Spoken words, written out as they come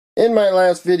In my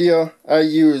last video, I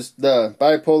used the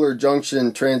bipolar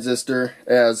junction transistor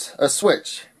as a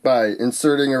switch by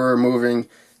inserting or removing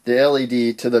the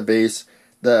LED to the base.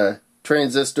 The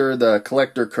transistor, the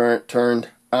collector current turned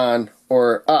on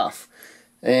or off.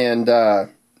 And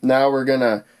now we're going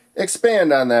to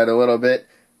expand on that a little bit.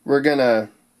 We're going to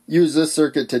use this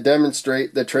circuit to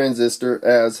demonstrate the transistor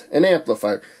as an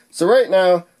amplifier. So right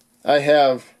now, I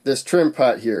have this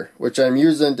trimpot here, which I'm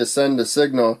using to send a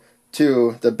signal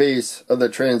to the base of the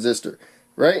transistor.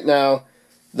 Right now,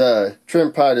 the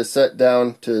trimpot is set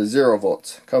down to 0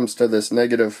 volts. Comes to this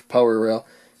negative power rail.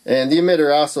 And the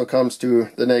emitter also comes to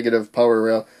the negative power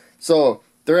rail. So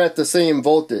they're at the same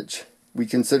voltage. We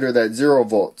consider that 0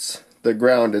 volts, the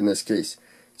ground in this case.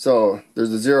 So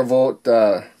there's a 0 volt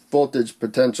voltage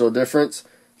potential difference.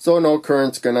 So no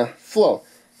current's going to flow.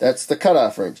 That's the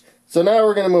cutoff range. So now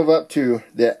we're going to move up to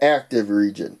the active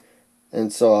region.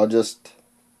 And so I'll just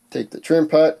take the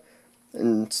trimpot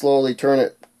and slowly turn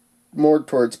it more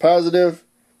towards positive,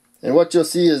 and what you'll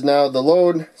see is now the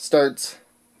load starts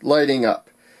lighting up.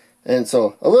 And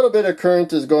so a little bit of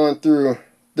current is going through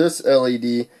this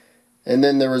LED and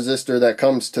then the resistor that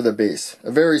comes to the base.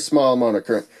 A very small amount of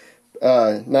current.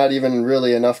 Not even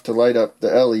really enough to light up the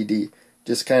LED.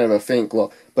 Just kind of a faint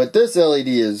glow. But this LED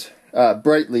is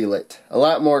brightly lit. A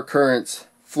lot more current's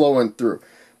flowing through.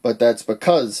 But that's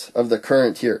because of the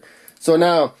current here. So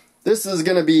now, this is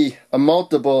going to be a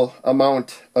multiple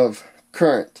amount of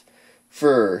current.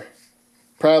 For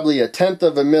probably 1/10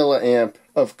 of a milliamp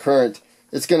of current,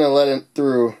 it's going to let it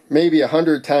through maybe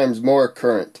 100 times more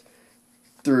current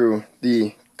through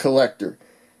the collector.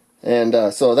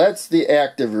 And so that's the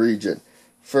active region.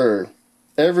 For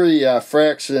every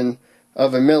fraction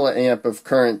of a milliamp of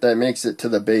current that makes it to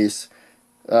the base,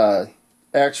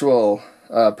 actual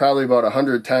probably about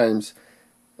 100 times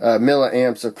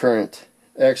milliamps of current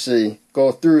actually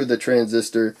go through the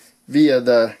transistor via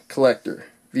the collector,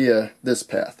 via this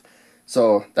path.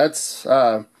 So that's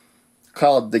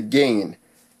called the gain.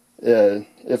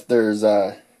 If there's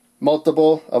a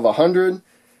multiple of 100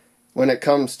 when it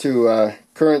comes to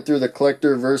current through the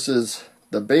collector versus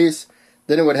the base,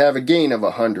 then it would have a gain of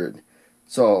 100.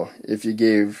 So if you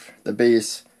gave the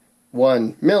base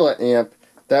 1 milliamp,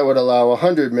 that would allow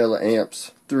 100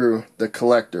 milliamps through the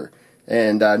collector.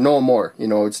 And no more, it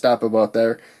would stop about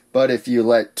there. But if you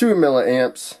let 2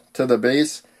 milliamps to the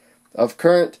base of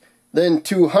current, then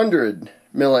 200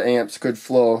 milliamps could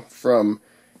flow from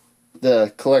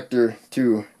the collector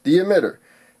to the emitter.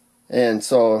 And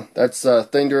so that's a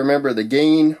thing to remember, the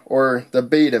gain or the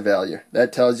beta value.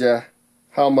 That tells you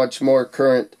how much more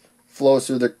current flows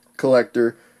through the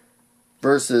collector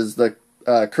versus the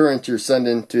current you're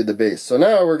sending to the base. So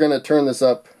now we're going to turn this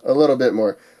up a little bit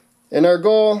more. And our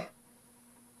goal,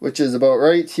 which is about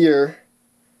right here,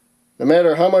 no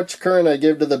matter how much current I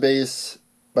give to the base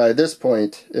by this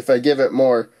point, if I give it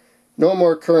more, no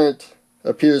more current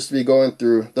appears to be going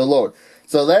through the load.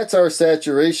 So that's our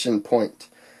saturation point.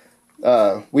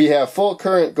 We have full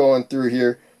current going through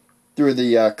here, through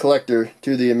the collector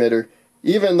to the emitter,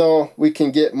 even though we can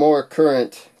get more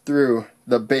current through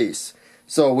the base.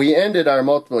 So we ended our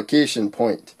multiplication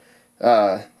point.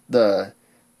 The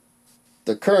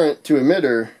current to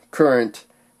emitter current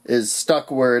is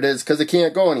stuck where it is because it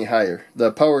can't go any higher.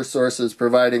 The power source is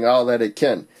providing all that it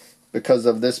can because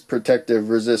of this protective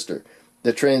resistor.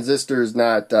 The transistor is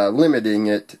not limiting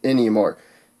it anymore,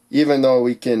 even though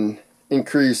we can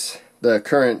increase the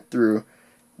current through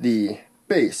the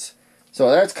base.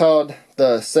 So that's called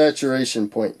the saturation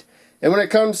point. And when it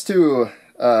comes to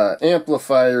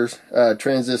amplifiers,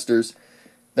 transistors,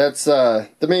 that's the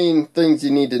main things you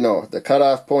need to know. The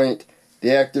cutoff point,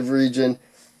 the active region,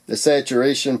 the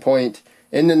saturation point,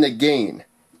 and then the gain.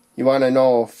 You want to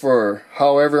know for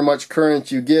however much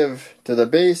current you give to the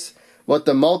base, what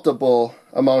the multiple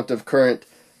amount of current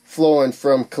flowing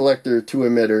from collector to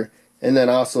emitter, and then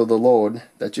also the load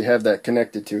that you have that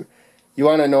connected to. You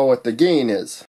want to know what the gain is.